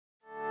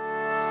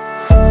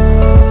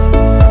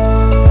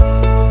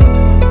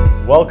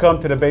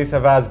Welcome to the Beis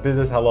Havad's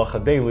Business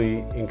Halacha Daily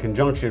in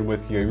conjunction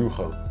with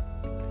Yerucha.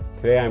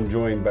 Today I'm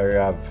joined by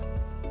Rav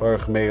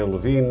Baruch Meir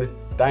Levine,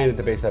 Dayan at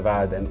the Beis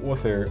Havad and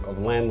author of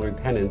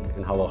Landlord-Tenant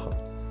in Halacha.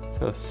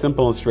 It's a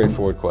simple and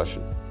straightforward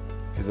question.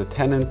 Is a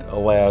tenant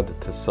allowed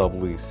to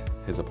sublease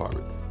his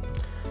apartment?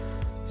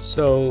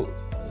 So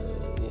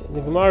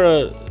the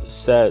Gemara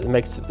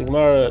makes the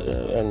Gemara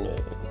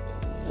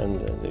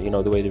and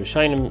the way the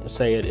Rishonim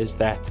say it is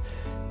that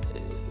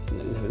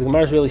the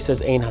Gemara really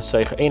says ein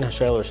hasaycher, ein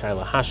hasheler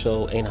shayla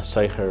hashel, ein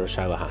hasaycher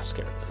shayla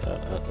hasker.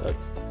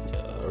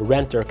 A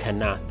renter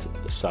cannot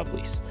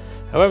sublease.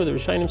 However, the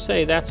Rishonim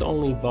say that's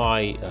only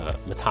by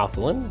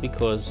metaltalin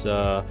because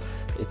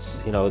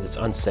it's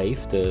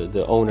unsafe.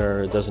 The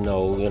owner doesn't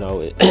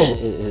know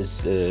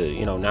is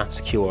not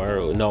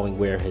secure, knowing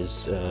where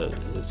his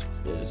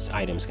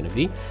item is going to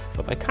be.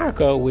 But by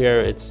karka,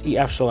 where it's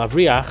i'af shel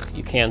avriach,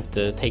 you can't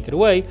take it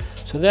away.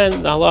 So then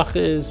the halacha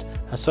is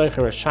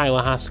hasaycher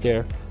shayla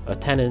hasker. A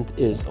tenant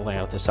is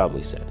allowed to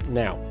sublease it.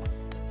 Now,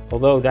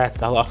 although that's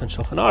the halacha in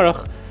Shulchan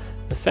Aruch,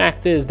 the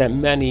fact is that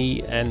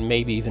many and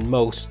maybe even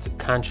most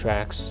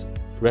contracts,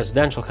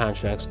 residential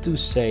contracts, do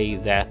say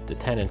that the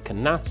tenant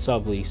cannot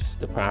sublease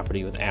the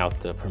property without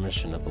the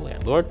permission of the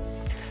landlord,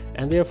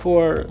 and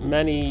therefore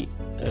many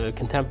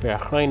contemporary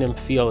achronim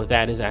feel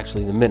that is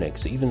actually the minig.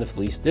 So even if the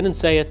lease didn't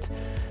say it,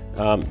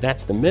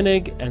 that's the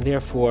minig, and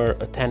therefore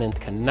a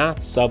tenant cannot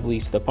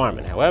sublease the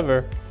apartment.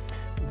 However,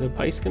 the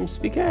Paiskim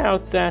speak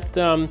out that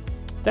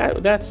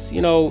that's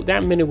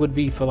that minute would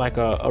be for like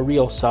a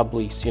real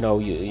sublease.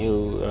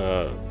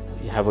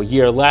 You have a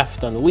year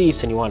left on the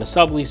lease and you want to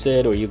sublease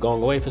it, or you're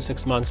going away for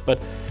 6 months.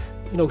 But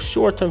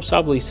short-term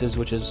subleases,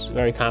 which is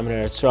very common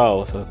in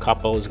Israel, if a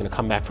couple is going to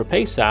come back for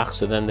Pesach,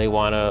 so then they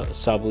want to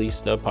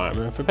sublease the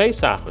apartment for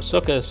Pesach or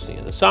Sukkot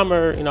in the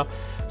summer.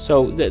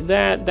 So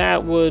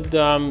that would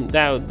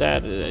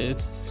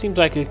it seems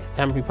like a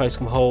contemporary place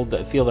can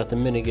feel that the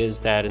minig is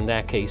that in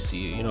that case,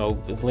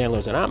 if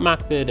landlords are not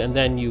makbid, and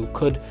then you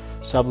could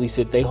sublease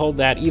it. They hold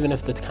that even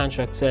if the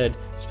contract said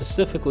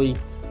specifically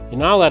you're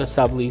not allowed to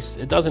sublease,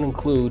 it doesn't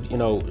include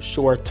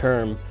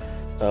short-term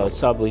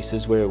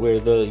subleases where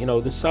the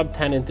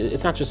subtenant,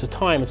 it's not just the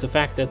time, it's the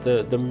fact that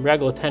the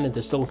regular tenant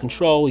is still in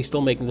control, he's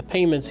still making the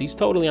payments, he's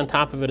totally on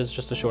top of it. It's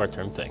just a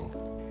short-term thing.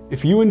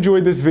 If you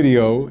enjoyed this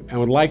video and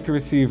would like to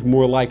receive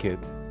more like it,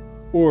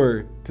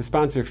 or to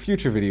sponsor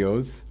future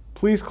videos,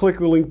 please click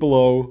the link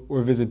below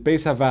or visit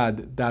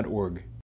beishavad.org.